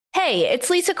Hey, it's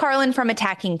Lisa Carlin from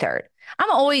Attacking Third. I'm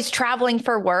always traveling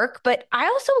for work, but I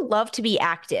also love to be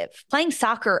active, playing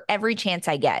soccer every chance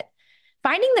I get.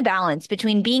 Finding the balance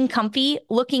between being comfy,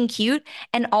 looking cute,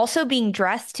 and also being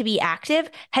dressed to be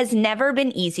active has never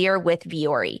been easier with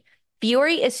Viore.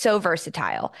 Viore is so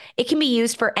versatile. It can be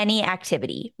used for any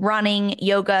activity, running,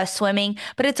 yoga, swimming,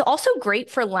 but it's also great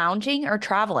for lounging or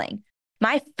traveling.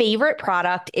 My favorite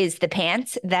product is the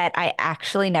pants that I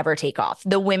actually never take off,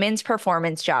 the women's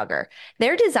performance jogger.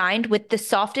 They're designed with the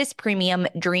softest premium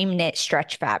dream knit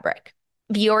stretch fabric.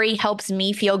 Viore helps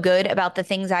me feel good about the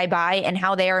things I buy and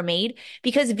how they are made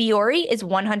because Viore is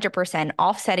 100%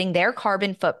 offsetting their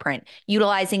carbon footprint,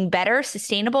 utilizing better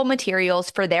sustainable materials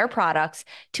for their products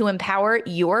to empower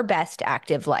your best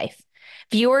active life.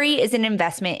 Viore is an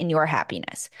investment in your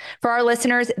happiness. For our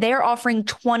listeners, they are offering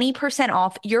 20%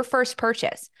 off your first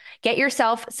purchase. Get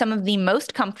yourself some of the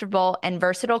most comfortable and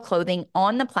versatile clothing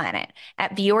on the planet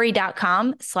at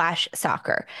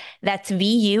Viore.com/soccer. That's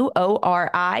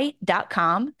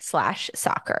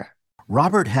VUORI.com/soccer.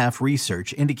 Robert Half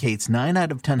research indicates 9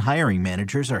 out of 10 hiring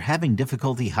managers are having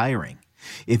difficulty hiring.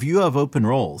 If you have open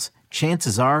roles,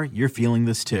 chances are you're feeling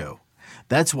this too.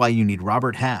 That's why you need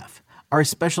Robert Half. Our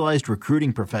specialized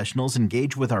recruiting professionals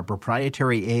engage with our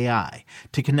proprietary AI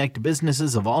to connect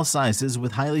businesses of all sizes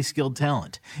with highly skilled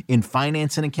talent in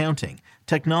finance and accounting,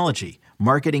 technology,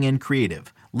 marketing and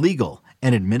creative, legal,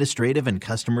 and administrative and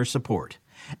customer support.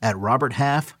 At Robert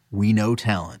Half, we know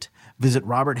talent. Visit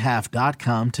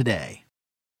roberthalf.com today.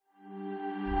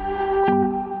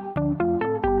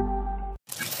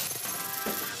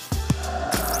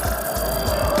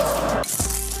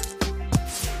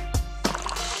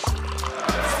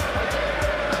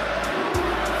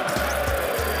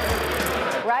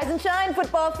 Shine,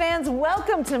 football fans.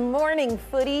 Welcome to Morning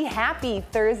Footy. Happy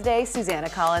Thursday. Susanna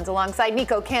Collins alongside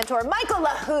Nico Cantor, Michael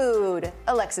LaHood,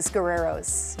 Alexis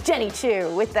Guerreros, Jenny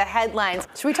Chu with the headlines.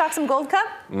 Should we talk some Gold Cup?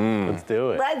 Let's do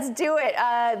it. Let's do it.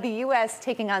 The U.S.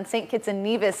 taking on St. Kitts and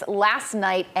Nevis last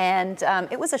night, and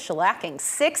it was a shellacking.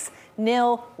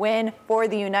 6-0 win for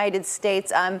the United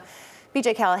States.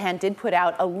 BJ Callahan did put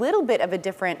out a little bit of a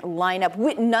different lineup.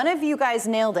 None of you guys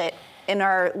nailed it in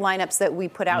our lineups that we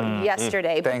put out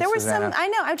yesterday. But Thanks, there were Susanna. I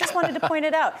know, I just wanted to point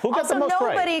it out. Who got also, the most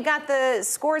nobody right? got the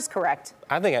scores correct.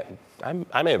 I think I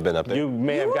may have been up there. You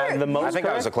may have gotten the most. I think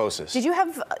I was the closest. Did you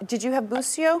have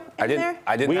Busio in there?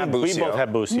 I didn't have Busio. We both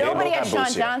had Busio. Nobody had both had Sean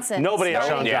Busio. Johnson. Nobody had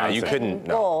Sean Yeah, Johnson. you couldn't.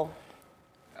 No. Goal.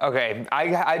 Okay,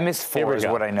 I missed Here 4 we is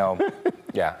go. what I know.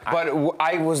 Yeah. But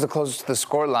I was the closest to the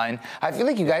score line. I feel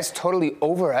like you guys totally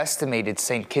overestimated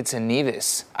St. Kitts and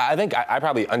Nevis. I think I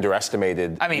probably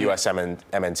underestimated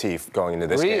USMNT going into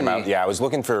this game. Really? I was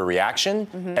looking for a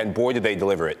reaction, and boy, did they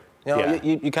deliver it. You know, Yeah.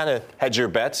 you kind of hedge your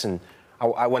bets, and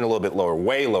I went a little bit lower,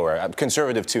 way lower.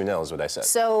 Conservative 2-0 is what I said.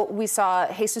 So we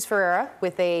saw Jesus Ferreira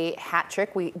with a hat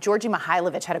trick. Georgi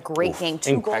Mihailovic had a great game.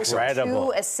 2 goals,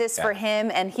 incredible. 2 assists for him,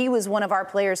 and he was one of our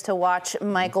players to watch.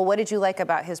 Michael, what did you like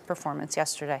about his performance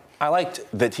yesterday? I liked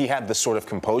that he had the sort of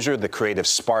composure, the creative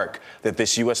spark that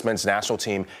this U.S. men's national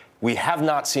team we have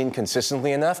not seen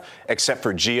consistently enough, except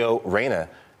for Gio Reyna.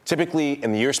 Typically,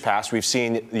 in the years past, we've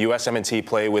seen the USMNT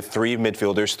play with 3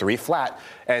 midfielders, 3 flat,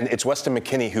 and it's Weston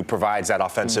McKennie who provides that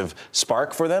offensive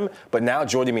spark for them. But now,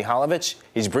 Djordje Mihailovic,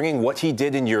 he's bringing what he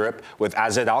did in Europe with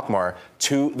AZ Alkmaar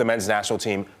to the men's national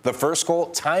team. The first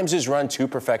goal times his run to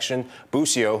perfection.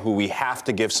 Busio, who we have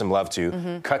to give some love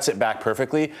to, cuts it back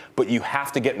perfectly, but you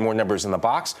have to get more numbers in the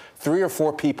box. 3 or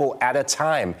 4 people at a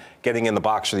time getting in the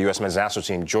box for the U.S. men's national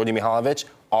team. Djordje Mihailovic,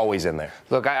 always in there.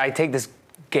 Look, I take this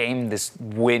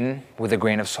win with a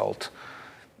grain of salt.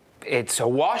 It's a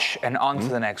wash and on to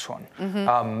the next one.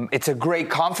 It's a great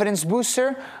confidence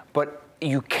booster, but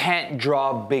you can't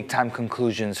draw big-time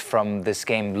conclusions from this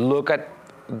game. Look at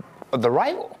the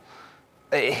rival.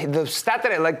 The stat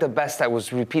that I liked the best that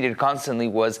was repeated constantly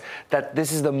was that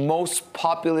this is the most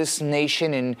populous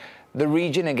nation in the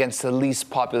region against the least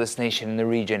populous nation in the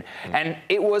region. And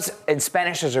it was, in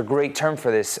Spanish, there's a great term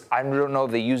for this. I don't know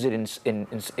if they use it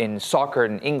in soccer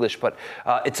in English, but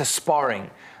it's a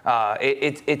sparring.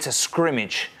 It's a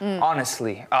scrimmage,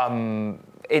 honestly.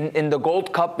 In the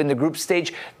Gold Cup, in the group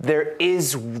stage, there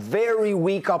is very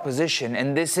weak opposition.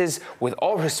 And this is, with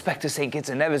all respect to St. Kitts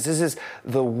and Nevis, this is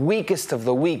the weakest of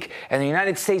the weak. And the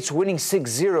United States winning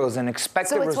 6-0 is an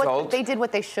expected result. They did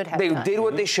what they should have done. They did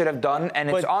what they should have done, and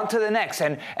it's on to the next.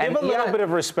 And give a little bit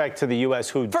of respect to the U.S.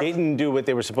 who didn't do what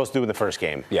they were supposed to do in the first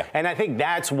game. Yeah. And I think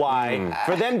that's why,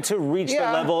 for them to reach the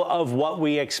level of what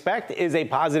we expect is a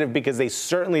positive, because they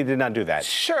certainly did not do that.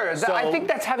 Sure. I think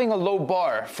that's having a low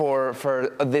bar for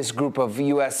this group of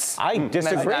U.S. I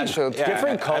disagree. national team.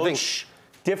 Different coach.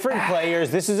 Different players.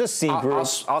 This is a C group.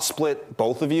 I'll split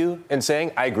both of you in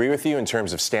saying I agree with you in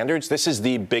terms of standards. This is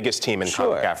the biggest team in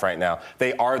CONCACAF right now.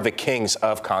 They are the kings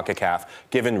of CONCACAF,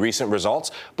 given recent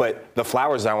results. But the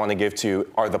flowers I want to give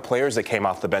to are the players that came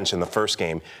off the bench in the first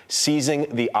game, seizing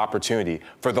the opportunity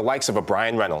for the likes of a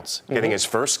Brian Reynolds getting his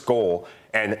first goal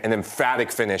and an emphatic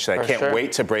finish that I can't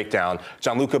wait to break down.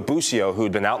 Gianluca Busio,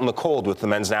 who'd been out in the cold with the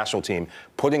men's national team,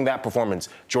 putting that performance.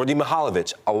 Jordi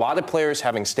Mihalovic, a lot of players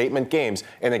having statement games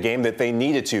in a game that they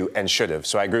needed to and should have.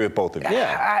 So I agree with both of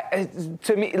you.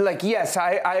 To me, yes,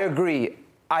 I agree.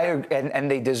 And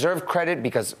they deserve credit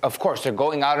because, of course, they're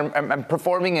going out and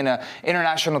performing in an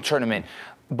international tournament.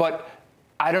 But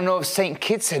I don't know if St.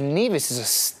 Kitts and Nevis is a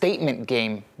statement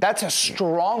game. That's a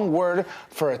strong word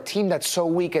for a team that's so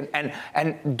weak. And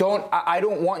I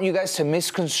don't want you guys to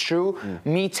misconstrue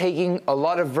me taking a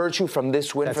lot of virtue from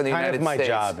this win for the United States. That's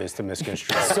kind of my job is to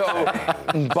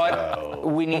misconstrue. But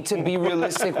we need to be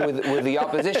realistic with the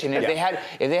opposition. If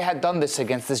they had done this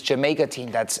against this Jamaica team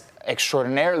that's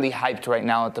extraordinarily hyped right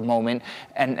now at the moment,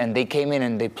 and they came in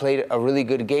and they played a really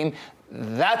good game,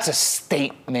 that's a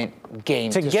statement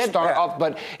game to start off.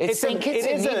 But it's St. Kitts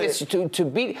and Nevis to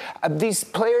beat these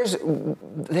players.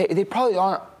 They probably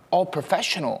aren't all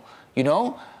professional, you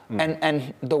know.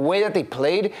 And the way that they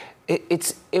played,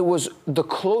 it was the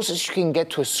closest you can get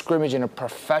to a scrimmage in a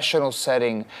professional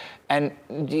setting. And,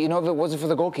 you know, if it wasn't for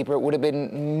the goalkeeper, it would have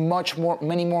been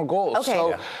many more goals. Okay.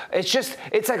 So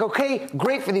it's like, okay,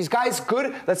 great for these guys,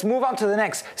 good. Let's move on to the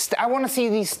next. I want to see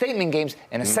these statement games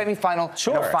in a semifinal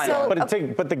and a final.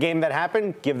 But the game that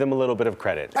happened, give them a little bit of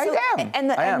credit. I am.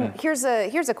 And here's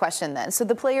a question then. So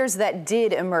the players that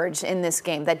did emerge in this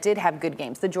game, that did have good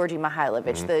games, the Jordi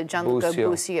Mihalovic, the Gianluca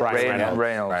Busio, Brian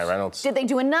Reynolds. Did they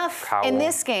do enough in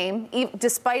this game,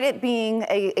 despite it being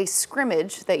a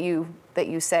scrimmage that you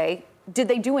say? Did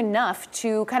they do enough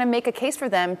to kind of make a case for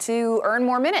them to earn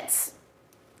more minutes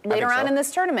later on in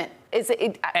this tournament?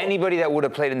 Anybody that would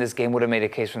have played in this game would have made a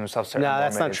case for themselves. No,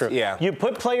 that's not true. Yeah. You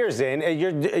put players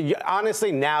in.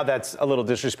 Honestly, now that's a little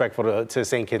disrespectful to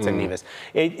St. Kitts and Nevis.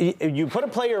 You put a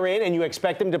player in and you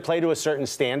expect them to play to a certain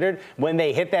standard. When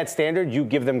they hit that standard, you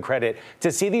give them credit. To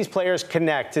see these players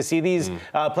connect, to see these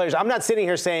players. I'm not sitting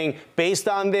here saying, based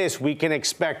on this, we can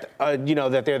expect,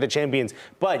 that they're the champions.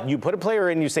 But you put a player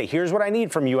in, you say, here's what I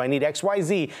need from you. I need X, Y,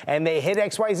 Z. And they hit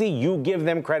X, Y, Z. You give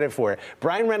them credit for it.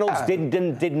 Brian Reynolds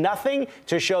did nothing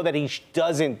to show that he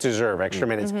doesn't deserve extra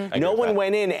minutes. No one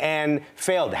went in and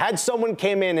failed. Had someone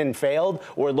came in and failed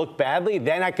or looked badly,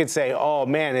 then I could say, oh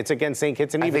man, it's against St.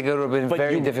 Kitts and Nevis. I think it would have been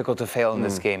very difficult to fail in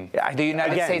this game. The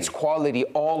United States quality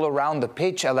all around the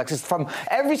pitch, Alexis, from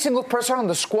every single person on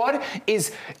the squad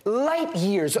is light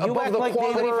years above the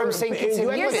quality from St. Kitts and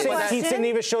Nevis. St. Kitts and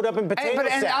Nevis showed up in potato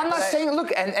sacks. And I'm not saying,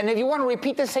 look, and if you want to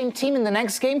repeat the same team in the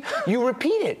next game, you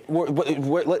repeat it.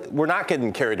 We're not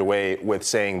getting carried away with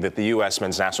saying that the U.S.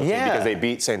 men's national team, because they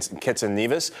beat St. Kitts and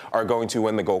Nevis, are going to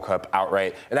win the Gold Cup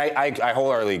outright. And I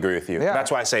wholeheartedly agree with you. Yeah. That's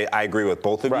why I say I agree with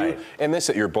both of you in this,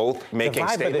 that you're both making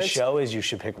statements. The vibe of the show is you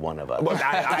should pick one of us. Well,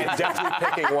 I'm definitely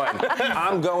picking one.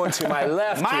 I'm going to my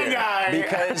left guy.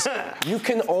 Because you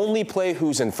can only play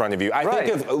who's in front of you.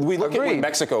 We look at when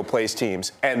Mexico plays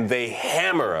teams, and they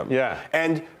hammer them. Yeah.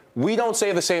 And we don't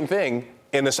say the same thing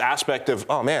in this aspect of,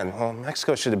 oh man, well,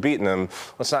 Mexico should have beaten them.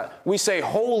 Let's not. We say,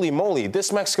 holy moly,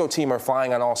 this Mexico team are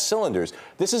firing on all cylinders.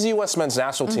 This is the U.S. men's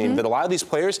national team that a lot of these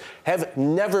players have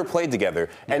never played together.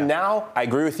 And now, I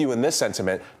agree with you in this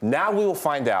sentiment, now we will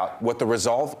find out what the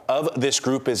resolve of this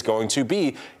group is going to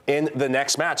be in the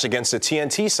next match against the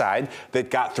TNT side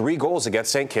that got 3 goals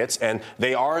against St. Kitts, and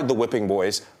they are the whipping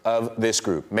boys of this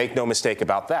group. Make no mistake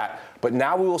about that. But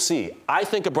now we will see. I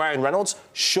think a Brian Reynolds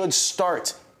should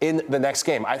start in the next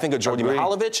game. I think a Jordi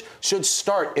Mihalovic should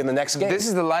start in the next game. This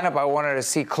is the lineup I wanted to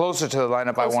see, closer to the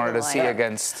lineup I wanted to see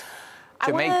against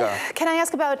Jamaica. Can I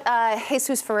ask about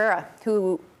Jesus Ferreira,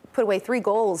 who put away 3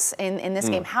 goals in this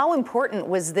game? How important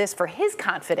was this for his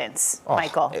confidence,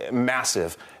 Michael?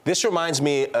 Massive. This reminds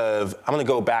me of, I'm going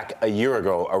to go back a year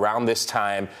ago, around this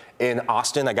time in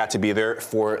Austin. I got to be there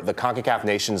for the CONCACAF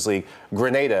Nations League.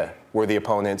 Grenada were the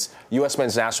opponents. U.S.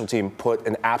 men's national team put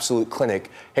an absolute clinic.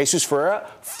 Jesus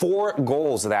Ferreira, 4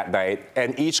 goals that night,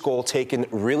 and each goal taken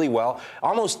really well.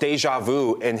 Almost deja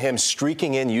vu in him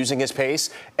streaking in, using his pace,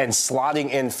 and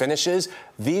slotting in finishes.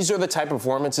 These are the type of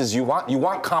performances you want. You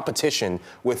want competition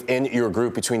within your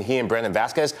group between he and Brandon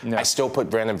Vasquez. No. I still put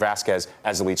Brandon Vasquez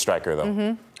as the lead striker,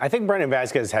 though. I think Brendan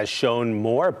Vasquez has shown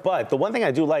more, but the one thing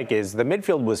I do like is the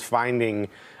midfield was finding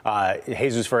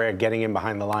Jesus Ferreira getting in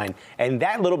behind the line. And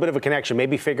that little bit of a connection,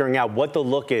 maybe figuring out what the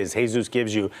look is Jesus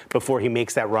gives you before he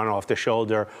makes that run off the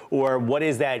shoulder, or what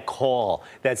is that call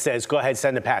that says, go ahead,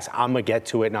 send a pass, I'm going to get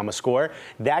to it and I'm going to score.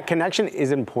 That connection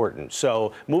is important.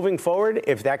 So moving forward,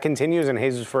 if that continues and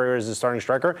Jesus Ferreira is the starting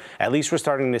striker, at least we're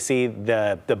starting to see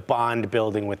the bond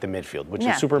building with the midfield, which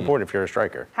is super important if you're a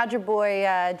striker. How'd your boy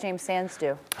James Sands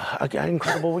do?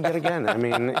 Incredible yet again. I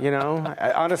mean,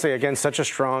 honestly, against such a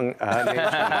strong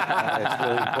nation, it's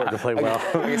really important to play well.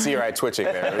 I can see your eye twitching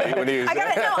there.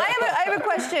 I have a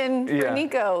question for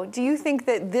Nico. Do you think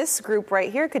that this group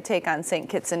right here could take on St.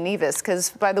 Kitts and Nevis? Because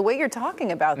by the way you're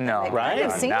talking about them,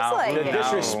 it seems like the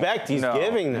disrespect he's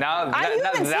giving them.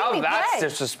 That's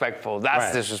disrespectful.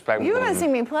 That's disrespectful. You haven't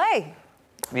seen me play.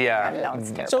 Yeah.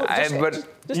 But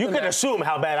you can assume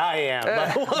how bad I am.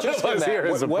 But just one of us here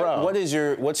is a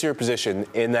pro. What's your position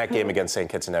in that game against St.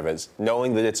 Kitts and Nevis?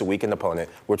 Knowing that it's a weakened opponent,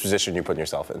 which position are you putting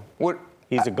yourself in?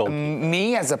 He's a goalkeeper.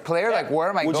 Me as a player, where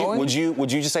am I going? Would you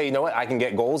just say, you know what, I can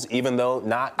get goals even though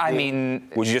not? I mean,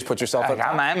 would you just put yourself up?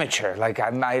 I'm amateur.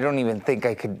 I don't even think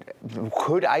I could.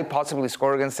 Could I possibly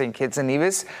score against St. Kitts and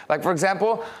Nevis? For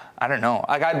example, I don't know.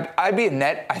 I'd be in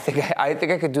net. I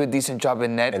think I could do a decent job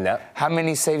in net. How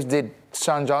many saves did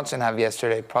Sean Johnson have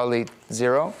yesterday? Probably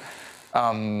 0.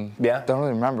 Don't really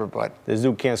remember, but this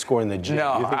dude can't score in the gym.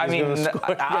 No, I mean,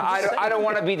 I don't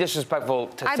want to be disrespectful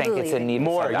to St. Kitts and Nevis.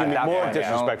 More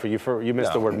disrespectful. You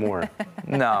missed the word more.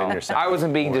 No, I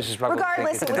wasn't being disrespectful.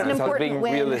 Regardless, it was an important I was being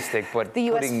win. realistic, but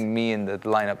putting me in the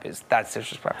lineup that's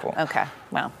disrespectful. Okay,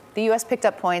 well, the U.S. picked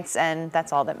up points, and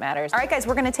that's all that matters. All right, guys,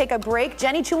 we're going to take a break.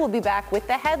 Jenny Chu will be back with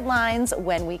the headlines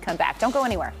when we come back. Don't go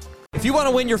anywhere. If you want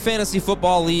to win your fantasy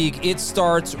football league, it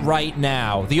starts right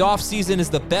now. The offseason is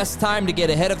the best time to get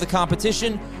ahead of the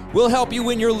competition. We'll help you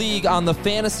win your league on the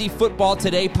Fantasy Football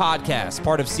Today podcast,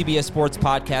 part of CBS Sports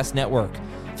Podcast Network.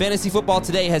 Fantasy Football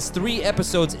Today has 3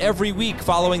 episodes every week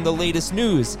following the latest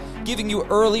news, giving you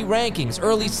early rankings,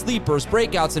 early sleepers,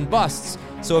 breakouts, and busts.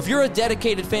 So if you're a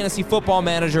dedicated fantasy football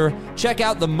manager, check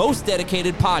out the most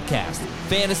dedicated podcast,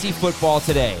 Fantasy Football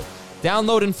Today.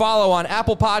 Download and follow on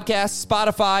Apple Podcasts,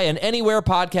 Spotify, and anywhere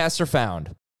podcasts are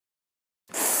found.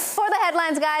 For the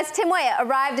headlines, guys, Tim Weah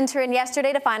arrived in Turin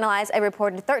yesterday to finalize a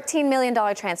reported $13 million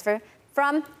transfer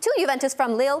to Juventus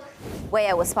from Lille.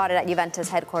 Weah was spotted at Juventus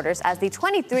headquarters as the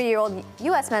 23-year-old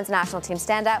U.S. men's national team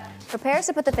standout prepares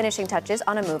to put the finishing touches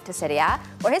on a move to Serie A,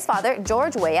 where his father,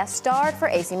 George Weah, starred for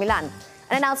AC Milan.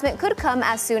 An announcement could come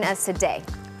as soon as today.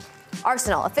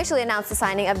 Arsenal officially announced the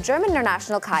signing of German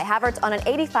international Kai Havertz on an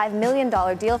 $85 million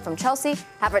deal from Chelsea.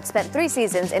 Havertz spent 3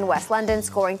 seasons in West London,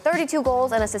 scoring 32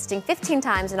 goals and assisting 15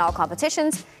 times in all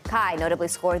competitions. Kai notably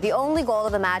scored the only goal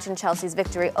of the match in Chelsea's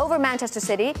victory over Manchester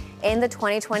City in the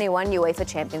 2021 UEFA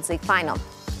Champions League final.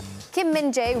 Kim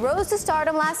Min-jae rose to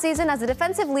stardom last season as the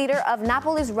defensive leader of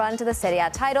Napoli's run to the Serie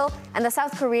A title, and the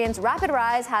South Korean's rapid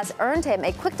rise has earned him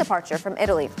a quick departure from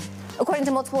Italy. According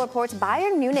to multiple reports,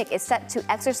 Bayern Munich is set to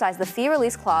exercise the fee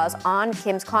release clause on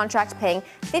Kim's contract, paying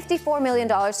 $54 million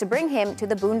to bring him to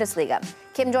the Bundesliga.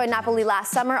 Kim joined Napoli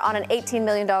last summer on an $18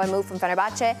 million move from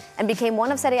Fenerbahce and became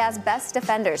one of Serie A's best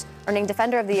defenders, earning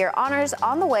Defender of the Year honors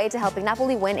on the way to helping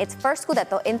Napoli win its first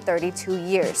Scudetto in 32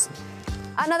 years.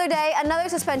 Another day, another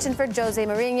suspension for Jose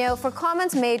Mourinho for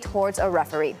comments made towards a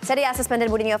referee. Serie A suspended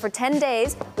Mourinho for 10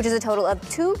 days, which is a total of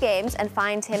 2 games, and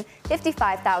fined him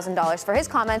 $55,000 for his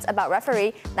comments about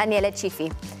referee Daniele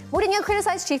Cifi. Mourinho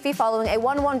criticized Cifi following a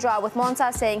 1-1 draw with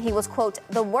Monza, saying he was, quote,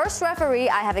 the worst referee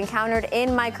I have encountered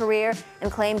in my career, and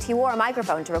claimed he wore a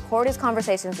microphone to record his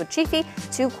conversations with Cifi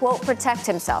to, quote, protect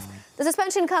himself. The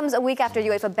suspension comes a week after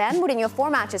UEFA banned Mourinho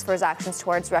 4 matches for his actions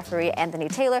towards referee Anthony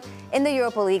Taylor in the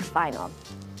Europa League final.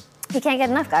 He can't get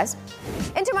enough, guys.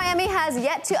 Inter Miami has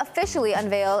yet to officially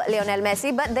unveil Lionel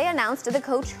Messi, but they announced the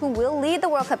coach who will lead the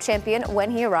World Cup champion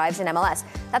when he arrives in MLS.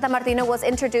 Tata Martino was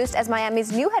introduced as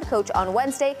Miami's new head coach on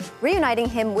Wednesday, reuniting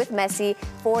him with Messi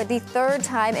for the 3rd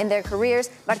time in their careers.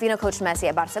 Martino coached Messi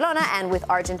at Barcelona and with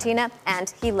Argentina,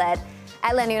 and he led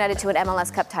Atlanta United to an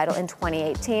MLS Cup title in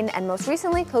 2018, and most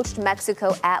recently coached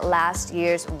Mexico at last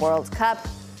year's World Cup.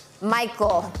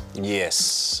 Michael.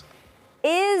 Yes.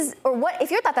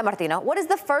 If you're Tata Martino, what is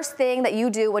the first thing that you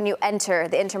do when you enter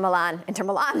the Inter Miami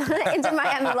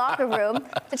locker room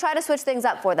to try to switch things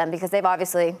up for them? Because they've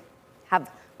obviously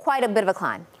have quite a bit of a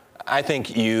climb. I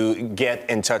think you get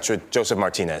in touch with Joseph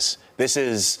Martinez. This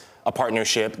is a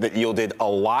partnership that yielded a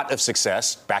lot of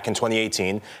success back in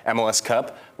 2018, MLS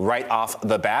Cup, right off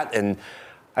the bat. And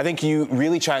I think you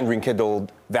really try and rekindle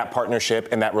that partnership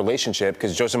and that relationship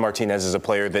because Josef Martinez is a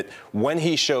player that when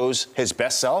he shows his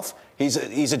best self, he's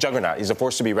a juggernaut. He's a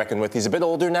force to be reckoned with. He's a bit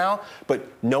older now, but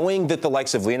knowing that the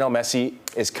likes of Lionel Messi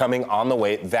is coming on the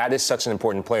way, that is such an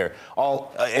important player.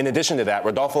 In addition to that,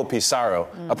 Rodolfo Pizarro,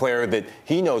 a player that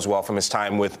he knows well from his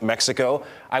time with Mexico.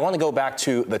 I want to go back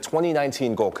to the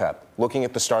 2019 Gold Cup. Looking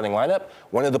at the starting lineup,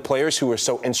 one of the players who were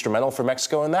so instrumental for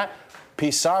Mexico in that,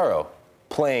 Pizarro,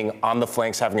 playing on the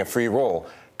flanks, having a free role.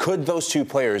 Could those two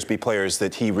players be players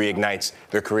that he reignites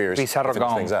their careers? Pizarro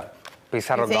gone. Things up?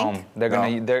 Pizarro gone.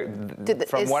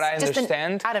 From what I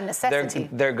understand, out of necessity.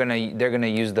 they're gonna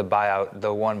use the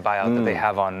one buyout that they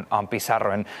have on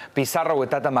Pizarro. And Pizarro with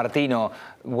Tata Martino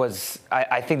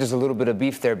I think there's a little bit of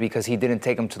beef there because he didn't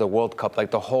take him to the World Cup.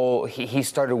 Like he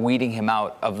started weeding him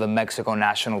out of the Mexico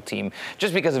national team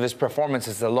just because of his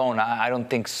performances alone. I don't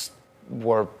think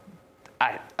were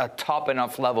at a top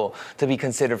enough level to be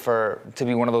considered to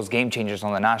be one of those game changers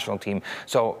on the national team.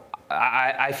 So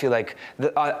I feel like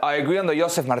I agree on the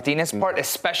Josef Martinez part,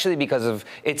 especially because of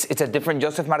it's a different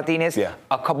Josef Martinez. Yeah.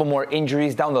 A couple more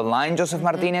injuries down the line, Josef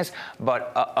Martinez,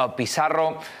 but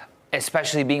Pizarro,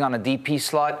 especially being on a DP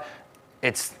slot,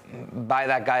 it's buy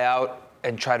that guy out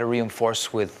and try to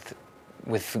reinforce with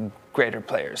greater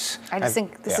players. I just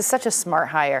think this is such a smart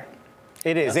hire.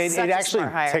 It is. It actually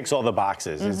ticks all the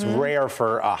boxes. It's rare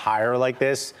for a hire like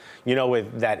this,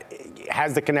 with that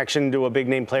has the connection to a big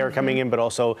name player coming in, but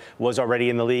also was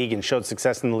already in the league and showed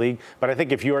success in the league. But I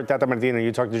think if you were Tata Martino and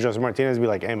you talk to Josef Martinez, be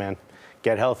like, hey man,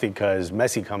 get healthy because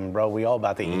Messi coming, bro. We all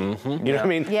about to eat. You know what I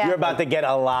mean? Yeah. You're about to get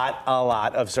a lot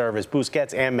of service.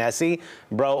 Busquets and Messi,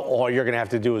 bro, all you're going to have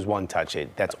to do is one touch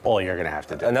it. That's all you're going to have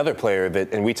to do. Another player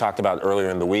and we talked about earlier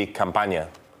in the week, Campaña.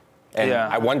 And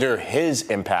I wonder his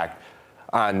impact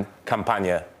on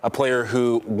Campaña, a player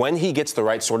who, when he gets the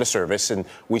right sort of service, and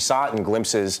we saw it in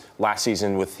glimpses last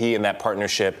season with he and that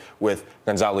partnership with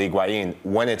Gonzalo Higuain,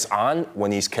 when it's on,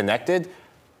 when he's connected,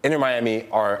 Inter Miami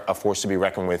are a force to be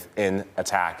reckoned with in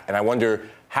attack. And I wonder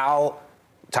how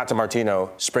Tata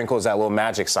Martino sprinkles that little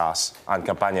magic sauce on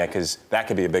Campaña, because that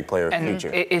could be a big player in the future.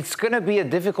 It's going to be a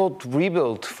difficult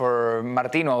rebuild for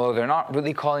Martino, although they're not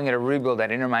really calling it a rebuild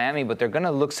at Inter Miami, but they're going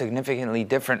to look significantly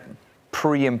different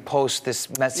pre and post this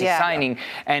Messi signing.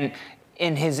 And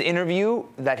in his interview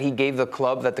that he gave the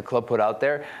club, that the club put out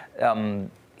there,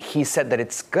 he said that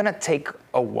it's going to take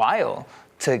a while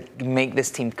to make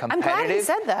this team competitive, I'm glad he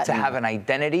said that. To have an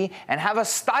identity and have a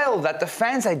style that the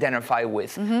fans identify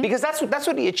with. Because that's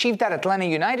what he achieved at Atlanta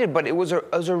United, but it was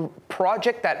a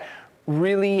project that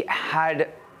really had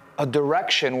a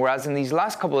direction, whereas in these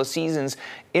last couple of seasons,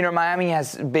 Inter Miami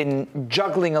has been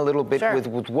juggling a little bit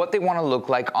with what they want to look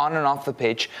like on and off the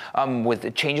pitch, with the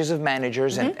changes of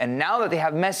managers. And now that they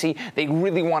have Messi, they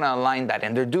really want to align that.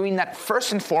 And they're doing that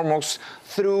first and foremost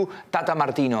through Tata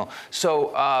Martino.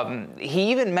 So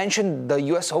he even mentioned the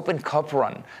U.S. Open Cup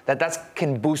run, that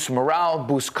can boost morale,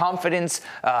 boost confidence,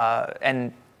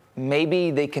 and maybe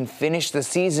they can finish the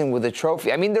season with a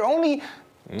trophy. I mean, they're only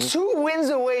 2 wins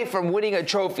away from winning a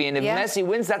trophy, and if Messi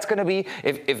wins, that's going to be,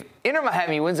 if Inter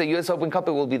Miami wins the U.S. Open Cup,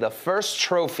 it will be the first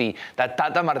trophy that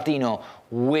Tata Martino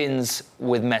wins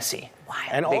with Messi.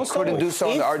 And they also, couldn't do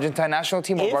so on the Argentine national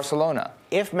team or Barcelona.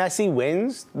 If Messi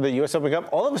wins the U.S. Open Cup,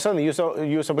 all of a sudden the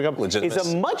U.S. Open Cup is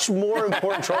a much more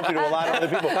important trophy to a lot of other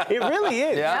people. It really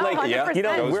is.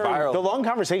 The long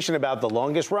conversation about the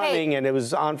longest running, and it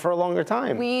was on for a longer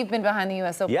time. We've been behind the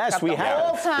U.S. Open Cup the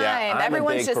whole time. Yeah,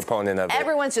 everyone's a big proponent of it.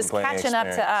 Everyone's just catching up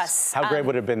to us. How great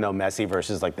would it have been, though, Messi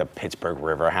versus like the Pittsburgh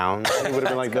Riverhounds? It would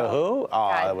have been like the who? Oh,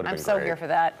 that would have been great. I'm so here for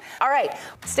that. All right,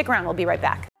 stick around. We'll be right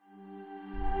back.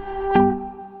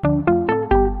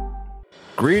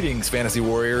 Greetings, Fantasy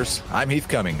Warriors. I'm Heath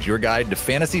Cummings, your guide to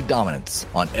fantasy dominance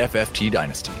on FFT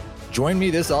Dynasty. Join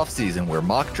me this offseason where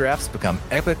mock drafts become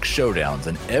epic showdowns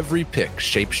and every pick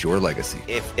shapes your legacy.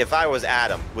 If I was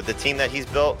Adam, with the team that he's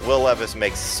built, Will Levis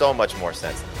makes so much more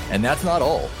sense. And that's not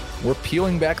all. We're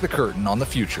peeling back the curtain on the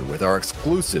future with our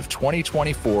exclusive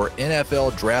 2024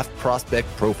 NFL Draft Prospect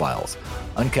Profiles.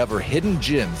 Uncover hidden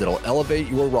gems that'll elevate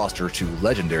your roster to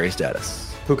legendary status.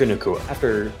 Puka Nacua.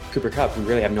 After Cooper Kupp, we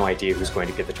really have no idea who's going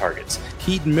to get the targets.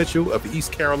 Keaton Mitchell of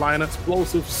East Carolina,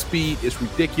 explosive speed is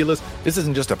ridiculous. This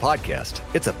isn't just a podcast,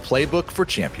 it's a playbook for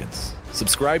champions.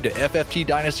 Subscribe to FFT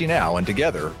Dynasty now, and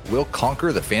together, we'll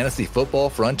conquer the fantasy football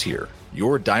frontier.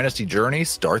 Your dynasty journey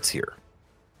starts here.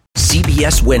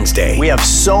 CBS Wednesday. We have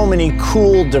so many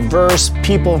cool, diverse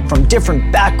people from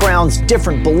different backgrounds,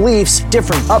 different beliefs,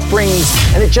 different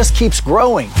upbringings, and it just keeps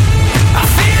growing.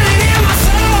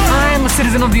 I'm a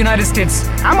citizen of the United States.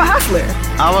 I'm a hustler.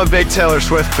 I'm a big Taylor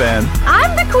Swift fan.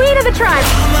 I'm the queen of the tribe.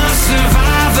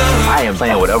 I am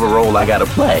playing whatever role I gotta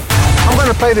play. I'm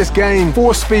gonna play this game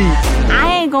full speed.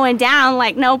 I ain't going down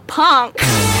like no punk.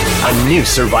 A new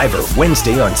Survivor,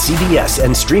 Wednesday on CBS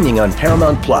and streaming on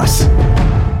Paramount+.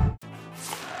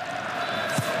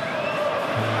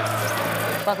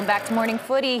 Welcome back to Morning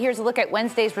Footy. Here's a look at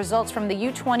Wednesday's results from the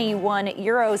U21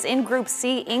 Euros. In Group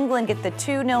C, England get the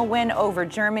 2-0 win over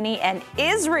Germany, and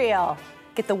Israel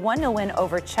get the 1-0 win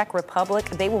over Czech Republic.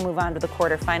 They will move on to the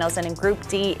quarterfinals. And in Group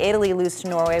D, Italy lose to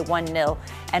Norway 1-0,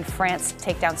 and France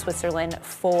take down Switzerland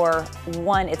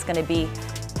 4-1. It's going to be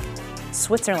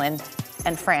Switzerland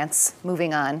and France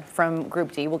moving on from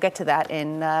Group D. We'll get to that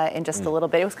in just a little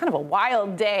bit. It was kind of a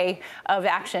wild day of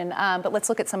action, but let's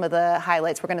look at some of the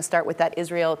highlights. We're going to start with that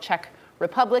Israel-Czech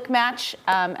Republic match.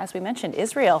 As we mentioned,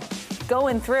 Israel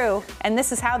going through, and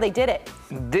this is how they did it.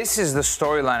 This is the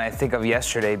storyline, I think, of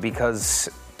yesterday, because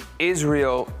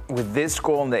Israel, with this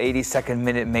goal in the 82nd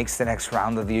minute, makes the next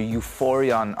round. Of the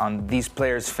euphoria on these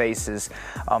players' faces.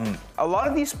 A lot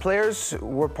of these players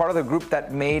were part of the group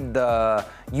that made the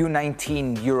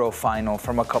U19 Euro final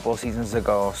from a couple of seasons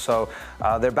ago. So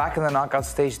they're back in the knockout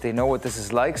stage. They know what this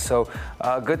is like. So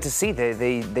good to see.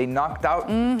 They knocked out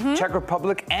Czech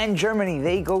Republic and Germany.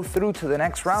 They go through to the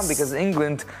next round because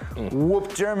England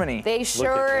whooped Germany. They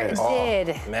sure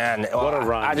did. Oh, man, what a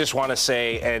run. I just want to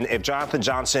say, and if Jonathan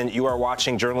Johnson, you are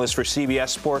watching, journalist for CBS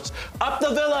Sports, up the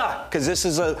Villa, because this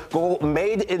is a goal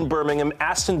made in Birmingham.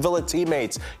 Aston Villa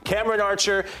teammates Cameron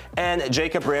Archer and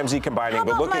Jacob Ramsey combining. How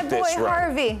about but look at this boy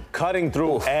Harvey? Cutting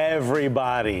through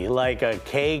everybody like a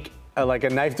cake. Like a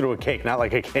knife through a cake, not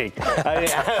like a cake. I mean,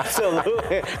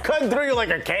 absolutely. Cutting through you like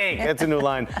a cake. That's a new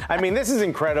line. I mean, this is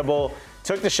incredible.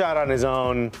 Took the shot on his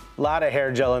own. A lot of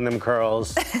hair gel in them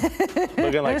curls.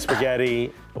 Looking like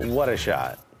spaghetti. What a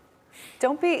shot.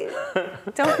 Don't be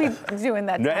doing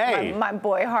that to my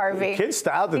boy Harvey. Kid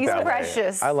styled it He's that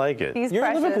precious. way. I like it. He's You're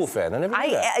precious. a Liverpool fan. I never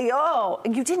knew that.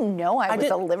 You didn't know I was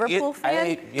a Liverpool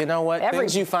fan? You know what?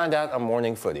 Things you find out on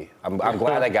Morning Footy. I'm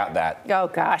glad I got that. Oh,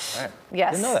 gosh. Right.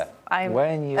 Yes. Didn't know that. I'm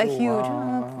When you a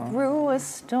huge through a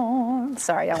storm.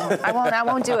 Sorry, I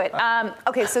won't do it.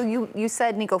 Okay, so you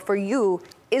said, Nico, for you,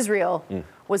 Israel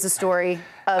was the story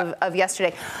of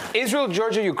yesterday. Israel,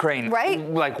 Georgia, Ukraine. Right?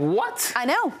 Like, what? I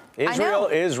know. Israel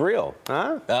is real.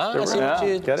 Huh?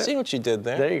 See what you did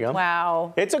there. There you go.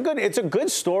 Wow. It's a good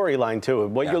storyline too.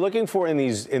 What you're looking for in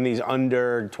these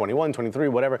under 21, 23,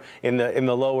 whatever, in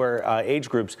the lower age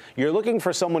groups, you're looking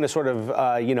for someone to sort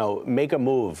of make a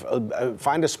move,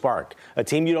 find a spark, a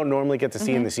team you don't normally get to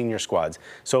see in the senior squads.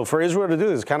 So for Israel to do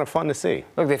this is kind of fun to see.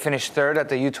 Look, they finished third at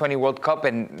the U20 World Cup,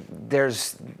 and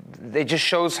it just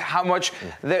shows how much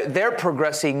they're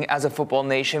progressing as a football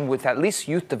nation with at least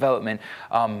youth development.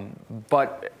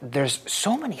 But there's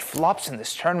so many flops in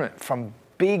this tournament from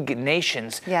big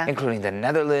nations, including the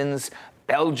Netherlands,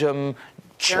 Belgium,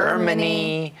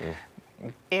 Germany.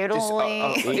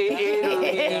 Italy.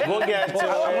 We'll get to it.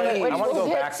 I want to go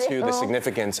back to the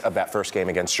significance of that first game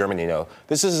against Germany.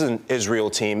 This is an Israel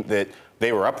team that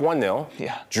they were up 1-0,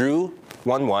 drew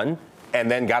 1-1, and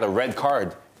then got a red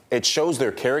card. It shows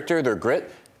their character, their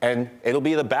grit, and it'll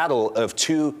be the battle of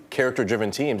two character-driven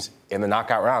teams in the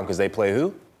knockout round because they play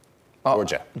who?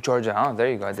 Georgia. Georgia. There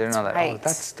you go. I didn't know that. Right.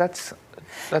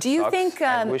 That Do you sucks. think,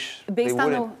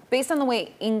 based on the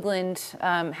way England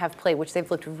have played, which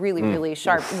they've looked really, really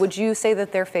sharp, would you say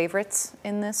that they're favorites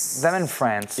in this? Them and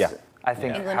France, I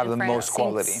think, England have the and France most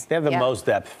quality. They have the most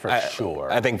depth for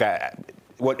sure. I think that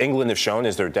what England have shown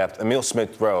is their depth. Emile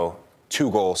Smith-Rowe,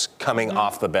 2 goals coming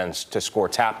off the bench to score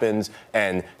tap-ins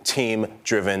and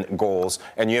team-driven goals.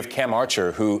 And you have Cam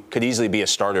Archer, who could easily be a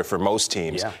starter for most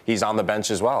teams. Yeah. He's on the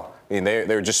bench as well. I mean,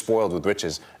 they're just spoiled with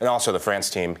riches. And also the France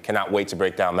team, cannot wait to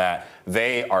break down that.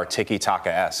 They are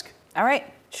tiki-taka-esque. All right.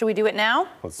 Should we do it now?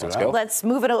 Let's go. Let's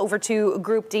move it over to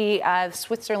Group D.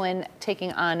 Switzerland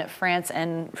taking on France,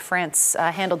 and France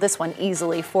handled this one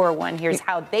easily, 4-1. Here's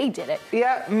how they did it.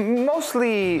 Yeah,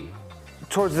 mostly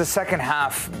towards the second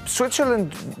half,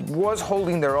 Switzerland was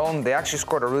holding their own. They actually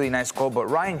scored a really nice goal, but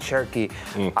Ryan Cherky,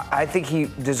 I think he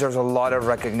deserves a lot of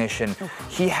recognition.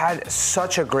 He had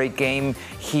such a great game.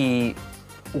 He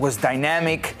was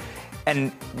dynamic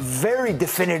and very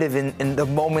definitive in the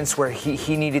moments where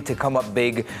he needed to come up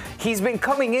big. He's been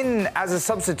coming in as a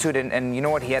substitute, and you know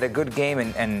what? He had a good game,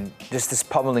 and just this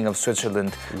pummeling of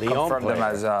Switzerland confirmed them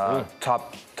as a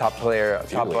top player,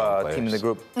 team in the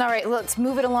group. All right, let's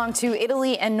move it along to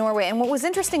Italy and Norway. And what was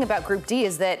interesting about Group D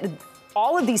is that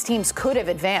all of these teams could have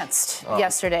advanced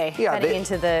yesterday heading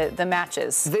into the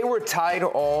matches. They were tied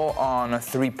all on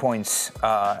 3 points.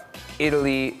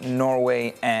 Italy,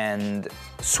 Norway, and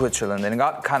Switzerland. And it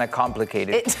got kind of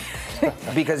complicated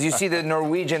because you see the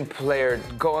Norwegian player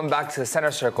going back to the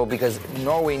center circle because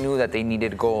Norway knew that they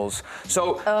needed goals.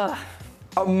 So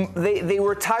they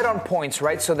were tied on points,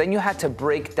 right? So then you had to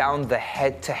break down the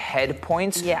head-to-head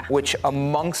points, which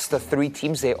amongst the 3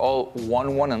 teams, they all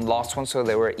won one and lost one, so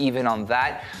they were even on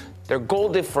that. Their goal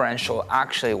differential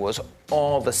actually was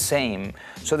all the same.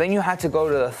 So then you had to go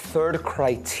to the third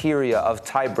criteria of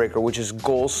tiebreaker, which is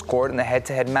goals scored in the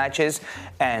head-to-head matches,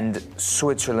 and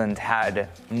Switzerland had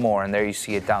more, and there you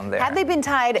see it down there. Had they been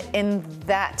tied in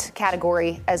that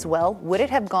category as well, would it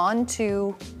have gone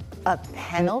to a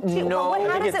penalty? No,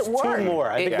 how does it work? 2 more.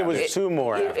 I think there was 2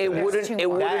 more. It wouldn't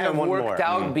have worked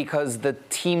out because the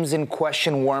teams in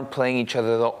question weren't playing each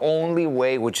other. The only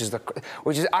way, which is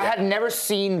I had never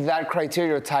seen that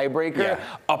criteria tiebreaker,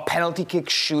 a penalty kick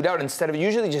shootout instead of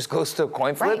usually just goes to a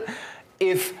coin flip. Right.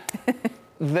 If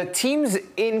the teams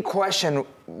in question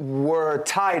were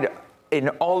tied in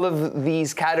all of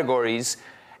these categories,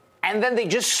 and then they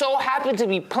just so happened to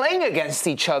be playing against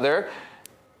each other,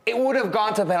 it would have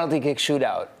gone to penalty kick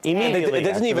shootout. It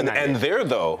doesn't even end there,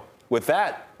 though. With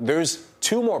that, there's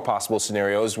 2 more possible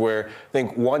scenarios where I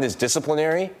think one is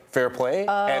disciplinary, fair play,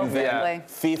 and then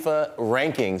FIFA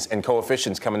rankings and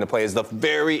coefficients come into play as the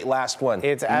very last one.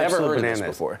 It's never heard bananas. of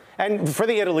this before. And for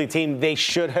the Italy team, they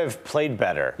should have played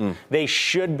better. They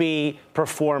should be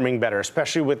performing better,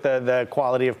 especially with the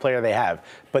quality of player they have.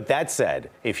 But that said,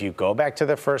 if you go back to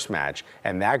the first match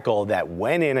and that goal that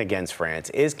went in against France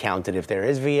is counted, if there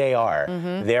is VAR,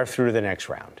 they're through to the next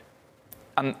round.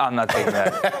 I'm not taking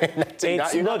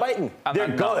that. You're not biting.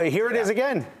 Here it is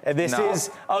again. This is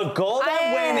a goal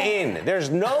that went in. There's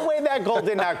no way that goal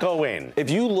did not go in. If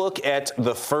you look at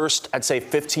the first, I'd say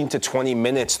 15 to 20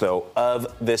 minutes, though, of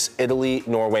this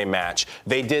Italy-Norway match,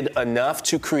 they did enough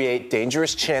to create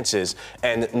dangerous chances.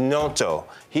 And Noto,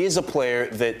 he is a player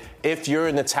that if you're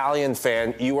an Italian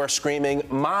fan, you are screaming,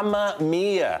 Mamma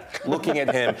Mia, looking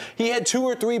at him. He had 2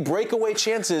 or 3 breakaway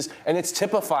chances, and it's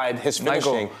typified his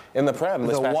finishing in the Prem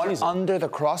this past season. Under the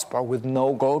crossbar with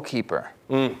no goalkeeper.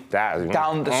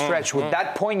 Down the stretch. With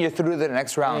that point, you're through to the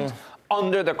next round.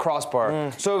 Under the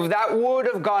crossbar. So if that would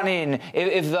have gone in,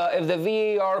 if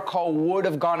the VAR call would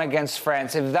have gone against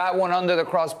France, if that one under the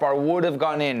crossbar would have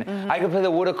gone in, I could play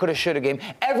the woulda, coulda, shoulda game.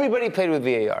 Everybody played with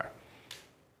VAR.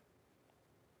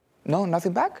 No,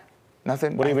 nothing back?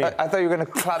 Nothing. What do you mean? I thought you were going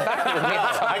to clap back with me.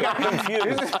 I got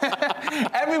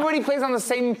confused. Everybody plays on the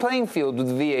same playing field with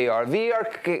VAR.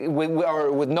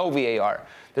 Or with no VAR.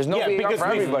 There's no VAR for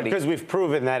everybody. Because we've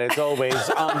proven that it's always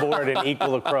on board and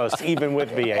equal across, even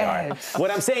with VAR. What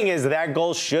I'm saying is that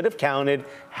goal should have counted.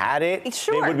 Had it,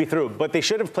 they would be through. But they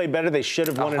should have played better. They should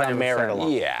have won it on merit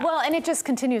alone. Yeah. Well, and it just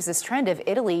continues this trend of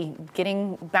Italy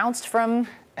getting bounced from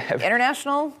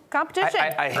international competition.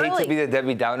 I hate to be the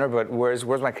Debbie Downer, but where's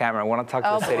my camera? I want to talk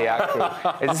to the Serie A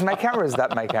crew. Is this my camera or is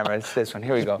that my camera? It's this one.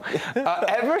 Here we go.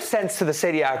 Ever since to the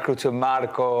Serie A crew, to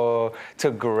Marco,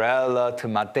 to Gorella, to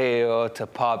Matteo, to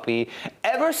Poppy,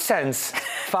 ever since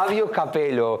Fabio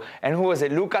Capello and who was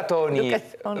it, Luca Toni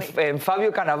and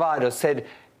Fabio Cannavaro said,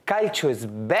 Calcio is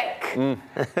back.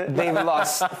 They've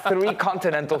lost 3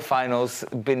 continental finals,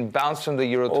 been bounced from the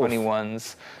Euro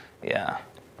 21s. Yeah.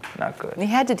 Not good. He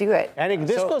had to do it. And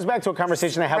this goes back to a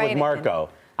conversation I had with Marco.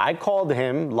 I called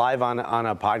him live on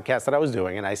a podcast that I was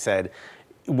doing, and I said,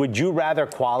 would you rather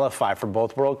qualify for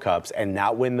both World Cups and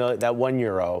not win that 1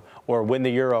 Euro, or win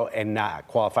the Euro and not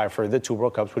qualify for the 2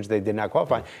 World Cups, which they did not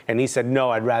qualify? And he said,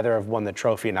 no, I'd rather have won the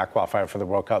trophy and not qualify for the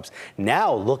World Cups.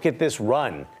 Now, look at this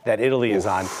run that Italy is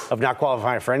on of not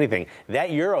qualifying for anything. That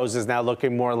Euros is now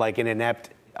looking more like an inept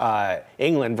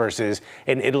England versus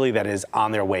an Italy that is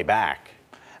on their way back.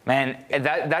 Man,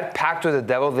 that pact with the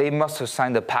devil, they must have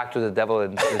signed the pact with the devil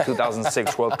in the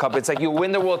 2006 World Cup. It's like you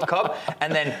win the World Cup,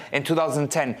 and then in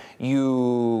 2010,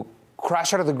 you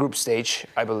crash out of the group stage,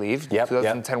 I believe.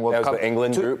 2010 World Cup. That was the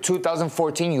England group.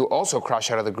 2014, you also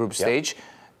crash out of the group stage.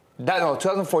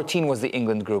 2014 was the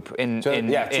England group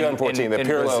 2014, the Pirlo,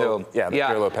 Brazil. the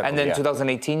Pirlo penalty. And then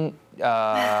 2018, do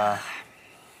I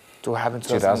have in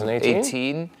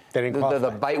 2018?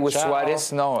 The bite with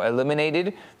Suarez,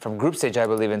 eliminated from group stage, I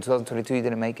believe. In 2022, he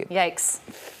didn't make it. Yikes.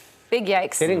 Big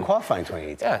yikes. They didn't qualify in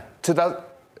 2018. Yeah.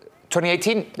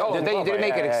 2018? Oh, they didn't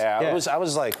make it. Yeah. I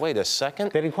was like, wait a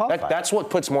second. They didn't qualify. That's what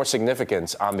puts more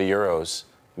significance on the Euros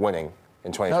winning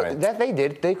in 2020. No, that they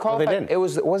did. They qualified. No, they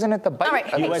didn't. Wasn't it the bite? All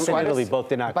right. U.S. and Italy both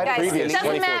did not. Guys, it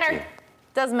doesn't matter.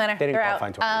 Doesn't matter. They didn't They're qualify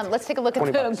in out. 2018. Let's take a look at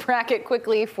the bracket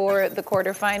quickly for the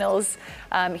quarterfinals.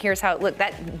 Here's how it looked.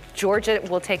 That Georgia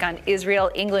will take on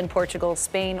Israel, England, Portugal,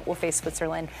 Spain will face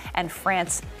Switzerland, and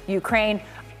France, Ukraine.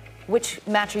 Which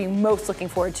match are you most looking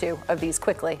forward to of these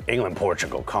quickly? England,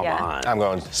 Portugal, come on. I'm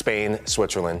going Spain,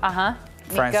 Switzerland.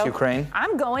 France, Ukraine.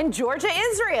 I'm going Georgia,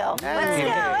 Israel.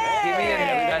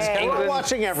 Let's go. We're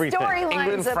watching everything. Storylines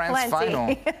England, France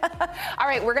aplenty. final. All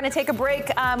right, we're going to take a break.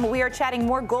 We are chatting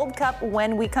more Gold Cup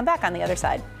when we come back on the other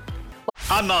side.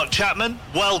 I'm Mark Chapman.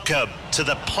 Welcome to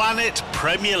the Planet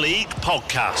Premier League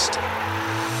podcast.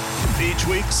 Each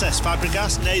week, Cesc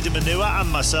Fabregas, Nader Manua and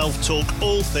myself talk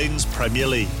all things Premier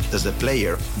League. As a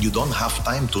player, you don't have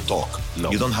time to talk. No.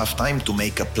 You don't have time to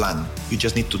make a plan. You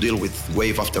just need to deal with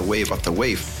wave after wave after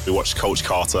wave. We watched Coach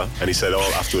Carter and he said,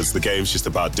 afterwards, the game's just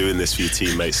about doing this for your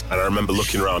teammates. And I remember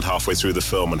looking around halfway through the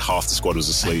film and half the squad was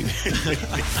asleep.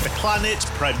 Planet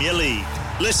Premier League.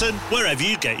 Listen wherever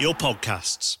you get your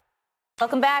podcasts.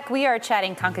 Welcome back. We are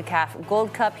chatting CONCACAF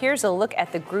Gold Cup. Here's a look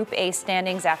at the Group A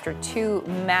standings after 2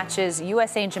 matches.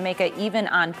 USA and Jamaica even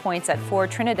on points at 4.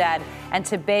 Trinidad and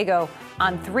Tobago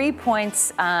on 3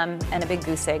 points, and a big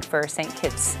goose egg for St.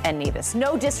 Kitts and Nevis.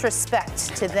 No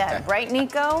disrespect to them, right,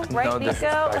 Nico? Right, No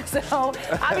Nico? disrespect. So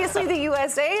obviously the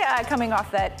USA coming off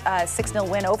that 6-0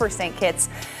 win over St. Kitts.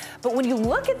 But when you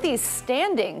look at these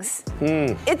standings,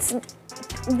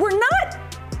 we're not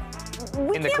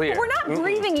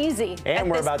breathing easy And at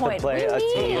we're this about to point. play a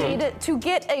team. We need to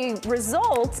get a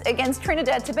result against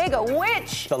Trinidad Tobago,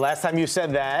 which The last time you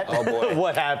said that,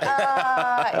 what happened?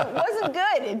 it wasn't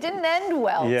good. It didn't end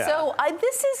well. Yeah. So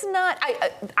this is not.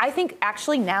 I think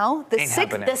actually now the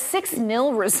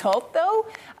 6-0 result though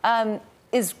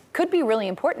could be really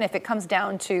important if it comes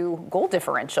down to goal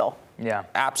differential. Yeah,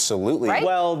 absolutely. Right?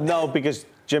 Well, no, because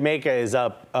Jamaica is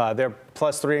up. They're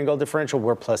 +3 in goal differential.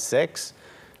 We're +6.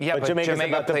 Yeah, but Jamaica's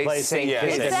Jamaica about to plays play St.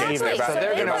 Kitts. Exactly. So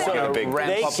they're going to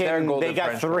ramp up their goal They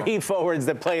got differential. 3 forwards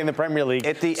that play in the Premier League.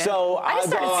 At the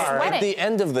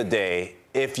end of the day,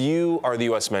 if you are the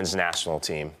U.S. men's national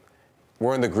team,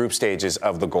 we're in the group stages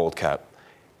of the Gold Cup.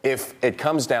 If it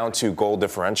comes down to goal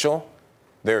differential,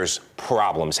 there's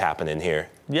problems happening here.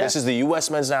 Yeah. This is the U.S.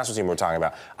 men's national team we're talking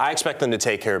about. I expect them to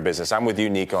take care of business. I'm with you,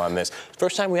 Nico, on this.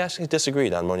 First time we actually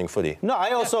disagreed on morning footy. No, I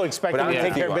also expect them to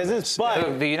take care of business,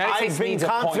 but The United States I've been needs a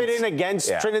point. confident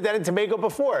against Trinidad and Tobago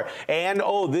before. And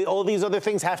all these other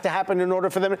things have to happen in order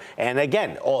for them. And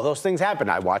again, all those things happen.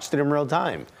 I watched it in real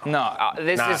time. No,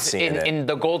 this is in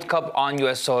the Gold Cup on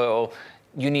U.S. soil.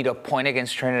 You need a point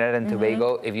against Trinidad and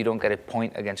Tobago. If you don't get a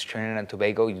point against Trinidad and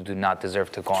Tobago, you do not deserve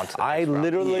to go on to the I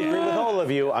literally agree with all of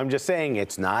you. I'm just saying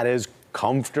it's not as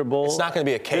comfortable. It's not going to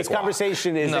be a cakewalk. This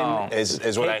conversation is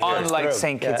is what I hear. Unlike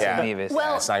St. Kitts and Nevis.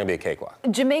 Well, it's not going to be a cakewalk.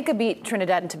 Jamaica beat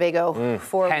Trinidad and Tobago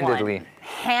 4-1.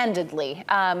 Handedly.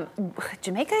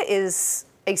 Jamaica is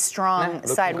a strong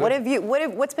side.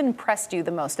 What's been impressed you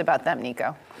the most about them,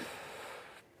 Nico?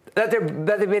 That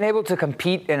they've been able to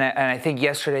compete, and I think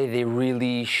yesterday they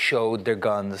really showed their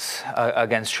guns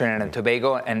against Trinidad and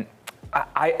Tobago. And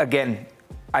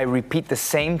I repeat the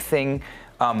same thing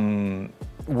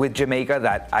with Jamaica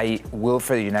that I will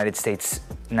for the United States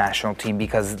national team,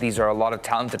 because these are a lot of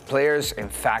talented players. In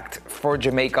fact, for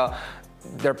Jamaica,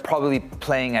 they're probably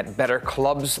playing at better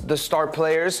clubs, the star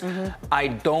players. I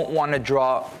don't want to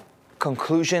draw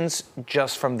conclusions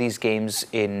just from these games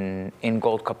in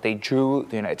Gold Cup. They drew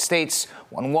the United States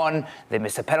 1-1. They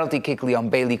missed a penalty kick. Leon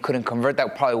Bailey couldn't convert.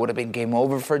 That probably would have been game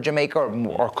over for Jamaica,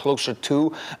 or closer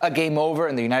to a game over.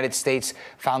 And the United States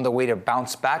found a way to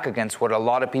bounce back against what a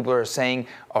lot of people are saying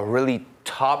a really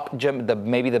top,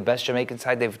 maybe the best Jamaican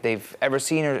side they've ever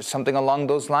seen, or something along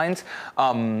those lines.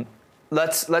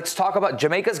 Let's talk about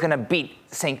Jamaica's going to beat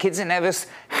St. Kitts and Nevis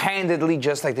handedly,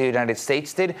 just like the United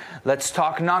States did. Let's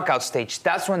talk knockout stage.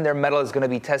 That's when their mettle is going to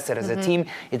be tested as a team.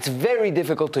 It's very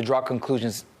difficult to draw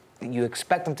conclusions. You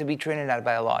expect them to beat Trinidad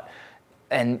by a lot.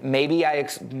 And maybe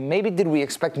did we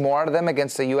expect more out of them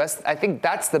against the U.S.? I think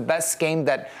that's the best game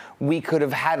that we could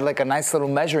have had, like a nice little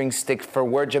measuring stick for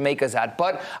where Jamaica's at.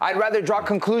 But I'd rather draw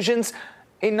conclusions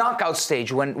in knockout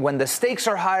stage, when the stakes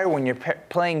are higher, when you're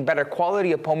playing better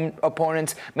quality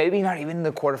opponents, maybe not even in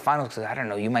the quarterfinals, because I don't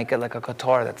know, you might get like a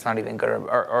Qatar that's not even good,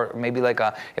 or maybe like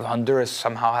if Honduras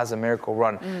somehow has a miracle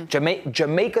run.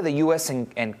 Jamaica, the U.S.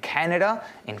 and Canada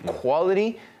in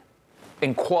quality,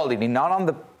 not on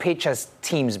the pitch as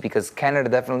teams, because Canada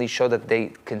definitely showed that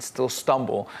they can still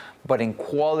stumble, but in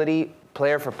quality,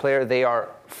 player for player, they are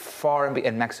far,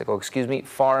 and Mexico,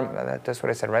 that's what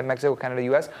I said, right? Mexico, Canada,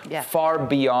 US, far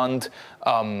beyond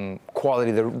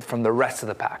quality from the rest of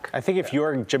the pack. I think if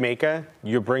you're Jamaica,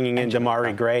 you're bringing in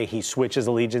Damari Gray. He switches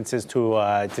allegiances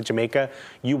to Jamaica.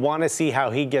 You want to see how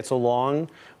he gets along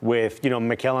with,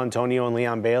 Mikel Antonio and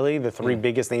Leon Bailey, the three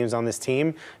biggest names on this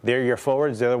team. They're your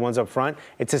forwards. They're the ones up front.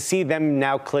 And to see them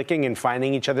now clicking and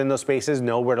finding each other in those spaces,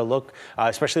 know where to look,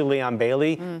 especially Leon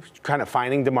Bailey, kind of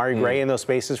finding Damari Gray in those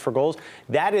spaces for goals.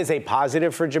 That is a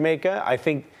positive for Jamaica. I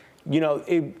think,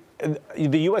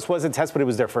 the U.S. was a test, but it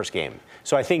was their first game.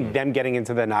 So I think them getting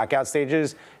into the knockout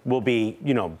stages will be,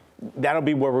 that'll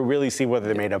be where we really see whether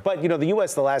they're made up. But, the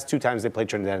U.S., the last two times they played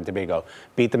Trinidad and Tobago,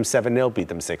 beat them 7-0, beat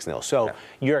them 6-0. So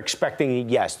you're expecting,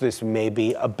 yes, this may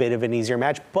be a bit of an easier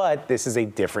match, but this is a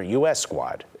different U.S.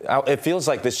 squad. It feels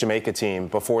like this Jamaica team,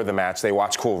 before the match, they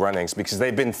watch Cool Runnings because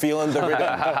they've been feeling the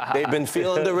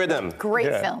rhythm.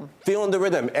 Great film. Feeling the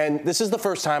rhythm. And this is the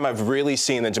first time I've really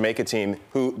seen the Jamaica team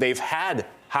who they've had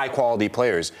high-quality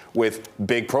players with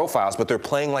big profiles, but they're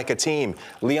playing like a team.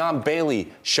 Leon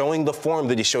Bailey showing the form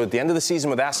that he showed at the end of the season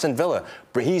with Aston Villa,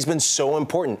 but he's been so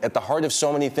important at the heart of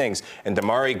so many things. And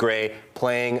Damari Gray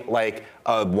playing like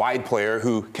a wide player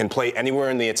who can play anywhere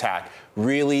in the attack,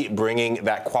 really bringing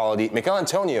that quality. Mikel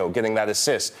Antonio getting that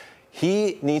assist.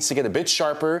 He needs to get a bit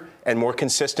sharper and more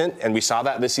consistent, and we saw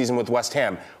that this season with West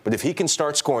Ham. But if he can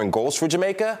start scoring goals for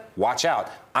Jamaica, watch out.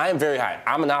 I am very high.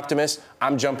 I'm an optimist.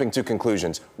 I'm jumping to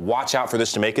conclusions. Watch out for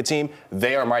this Jamaica team.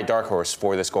 They are my dark horse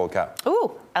for this Gold Cup.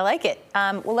 Ooh, I like it.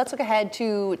 Well, let's look ahead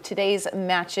to today's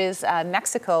matches.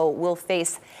 Mexico will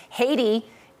face Haiti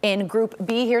in Group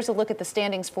B. Here's a look at the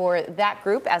standings for that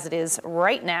group as it is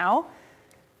right now.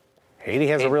 Haiti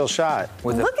has a real shot.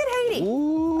 Look at Haiti.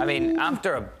 Ooh. I mean,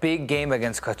 after a big game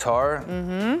against Qatar,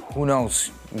 who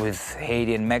knows with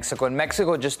Haiti and Mexico. And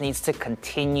Mexico just needs to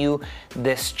continue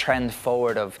this trend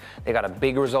forward of they got a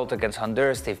big result against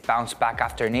Honduras. They've bounced back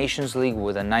after Nations League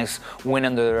with a nice win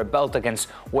under their belt against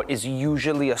what is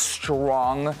usually a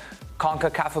strong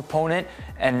CONCACAF opponent.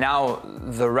 And now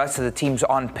the rest of the teams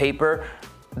on paper,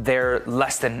 they're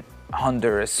less than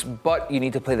Honduras. But you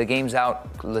need to play the games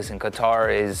out. Listen,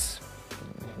 Qatar is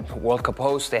World Cup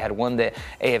host. They had won the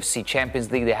AFC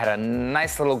Champions League. They had a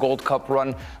nice little Gold Cup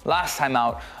run last time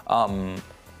out.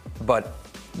 But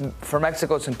for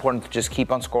Mexico, it's important to just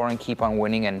keep on scoring, keep on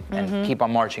winning, and keep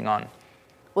on marching on.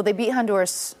 Well, they beat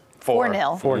Honduras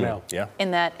 4-0. 4-0. Yeah. In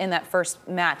that first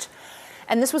match.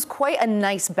 And this was quite a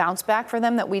nice bounce back for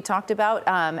them that we talked about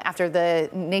after the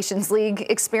Nations League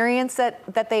experience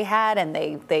that they had, and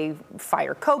they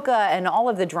fire Coca and all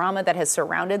of the drama that has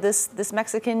surrounded this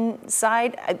Mexican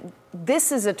side.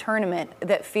 This is a tournament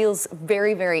that feels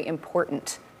very, very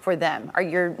important for them. Are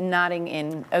you nodding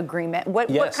in agreement? What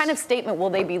kind of statement will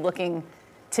they be looking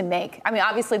to make? I mean,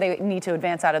 obviously they need to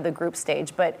advance out of the group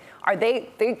stage, but are they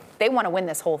want to win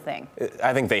this whole thing?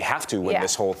 I think they have to win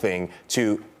this whole thing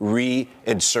to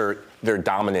reinsert their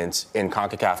dominance in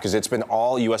CONCACAF, because it's been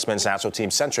all U.S. men's national team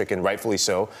centric, and rightfully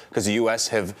so, because the U.S.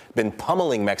 have been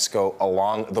pummeling Mexico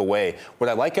along the way. What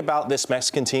I like about this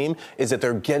Mexican team is that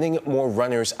they're getting more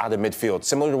runners out of midfield,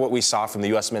 similar to what we saw from the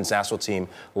U.S. men's national team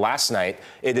last night.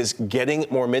 It is getting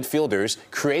more midfielders,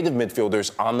 creative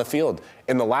midfielders on the field.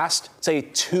 In the last, say,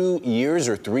 2 years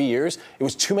or 3 years, it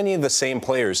was too many of the same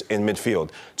players in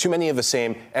midfield, too many of the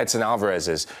same Edson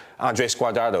Alvarez's, Andres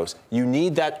Guardados. You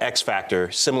need that X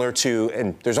factor similar to,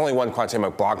 and there's only one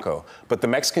Cuauhtemoc Blanco, but the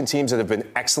Mexican teams that have been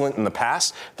excellent in the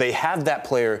past, they have that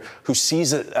player who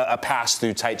sees a pass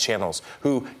through tight channels,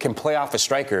 who can play off a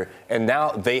striker, and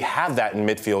now they have that in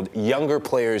midfield, younger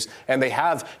players, and they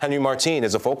have Henry Martin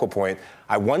as a focal point.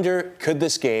 I wonder, could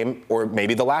this game, or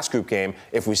maybe the last group game,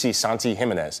 if we see Santi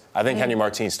Jimenez? I think Henry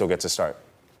Martin still gets a start.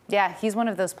 Yeah, he's one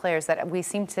of those players that we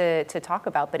seem to talk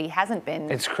about, but he hasn't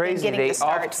been. It's crazy. Getting the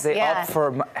starts. They opt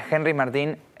for Henry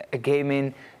Martin, game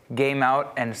in, game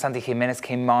out, and Santi Jimenez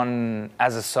came on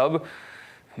as a sub.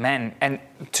 Man, and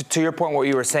to your point, what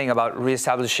you were saying about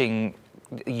reestablishing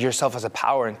yourself as a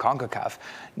power in CONCACAF,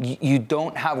 you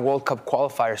don't have World Cup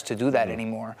qualifiers to do that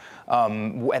anymore.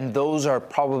 And those are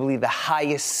probably the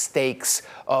highest stakes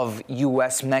of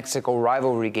U.S.-Mexico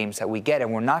rivalry games that we get,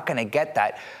 and we're not going to get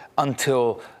that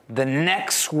until the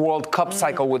next World Cup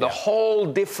cycle with a whole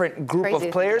different group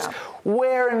of players,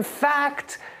 where in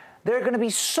fact there are going to be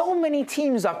so many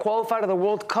teams that qualify to the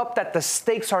World Cup that the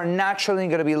stakes are naturally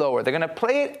going to be lower. They're going to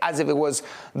play it as if it was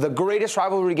the greatest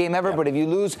rivalry game ever, but if you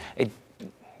lose,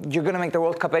 you're going to make the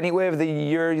World Cup anyway if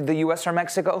you're the U.S. or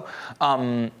Mexico.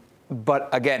 But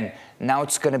again, now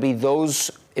it's going to be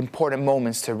those important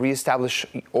moments to reestablish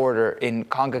order in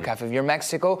CONCACAF. If you're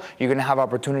Mexico, you're going to have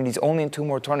opportunities only in 2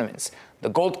 more tournaments. The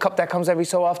Gold Cup that comes every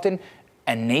so often,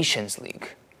 and Nations League.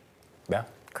 Yeah.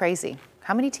 Crazy.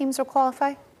 How many teams will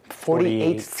qualify?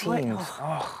 48 teams.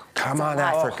 Oh, come on,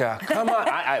 Africa. Come on.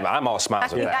 I'm all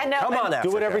smiles with that. I know. Come on, Africa.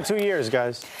 Do it every 2 years,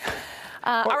 guys.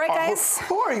 All right, guys.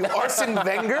 Who are you, Arsene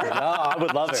Wenger? No, I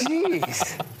would love it.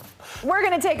 Jeez. We're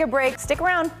going to take a break. Stick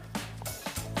around.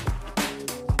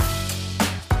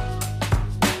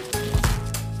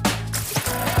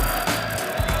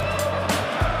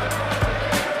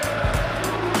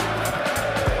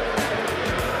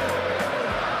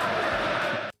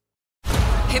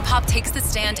 Hip-hop takes the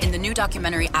stand in the new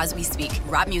documentary As We Speak,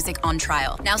 Rap Music on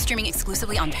Trial, now streaming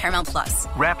exclusively on Paramount+.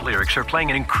 Rap lyrics are playing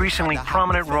an increasingly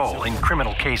prominent role in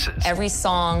criminal cases. Every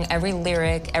song, every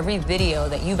lyric, every video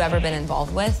that you've ever been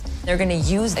involved with, they're going to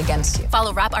use against you.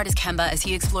 Follow rap artist Kemba as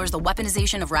he explores the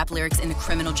weaponization of rap lyrics in the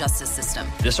criminal justice system.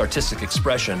 This artistic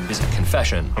expression is a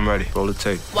confession. I'm ready. Roll the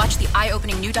tape. Watch the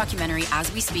eye-opening new documentary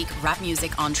As We Speak, Rap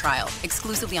Music on Trial,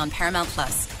 exclusively on Paramount+.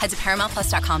 Head to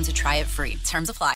ParamountPlus.com to try it free. Terms apply.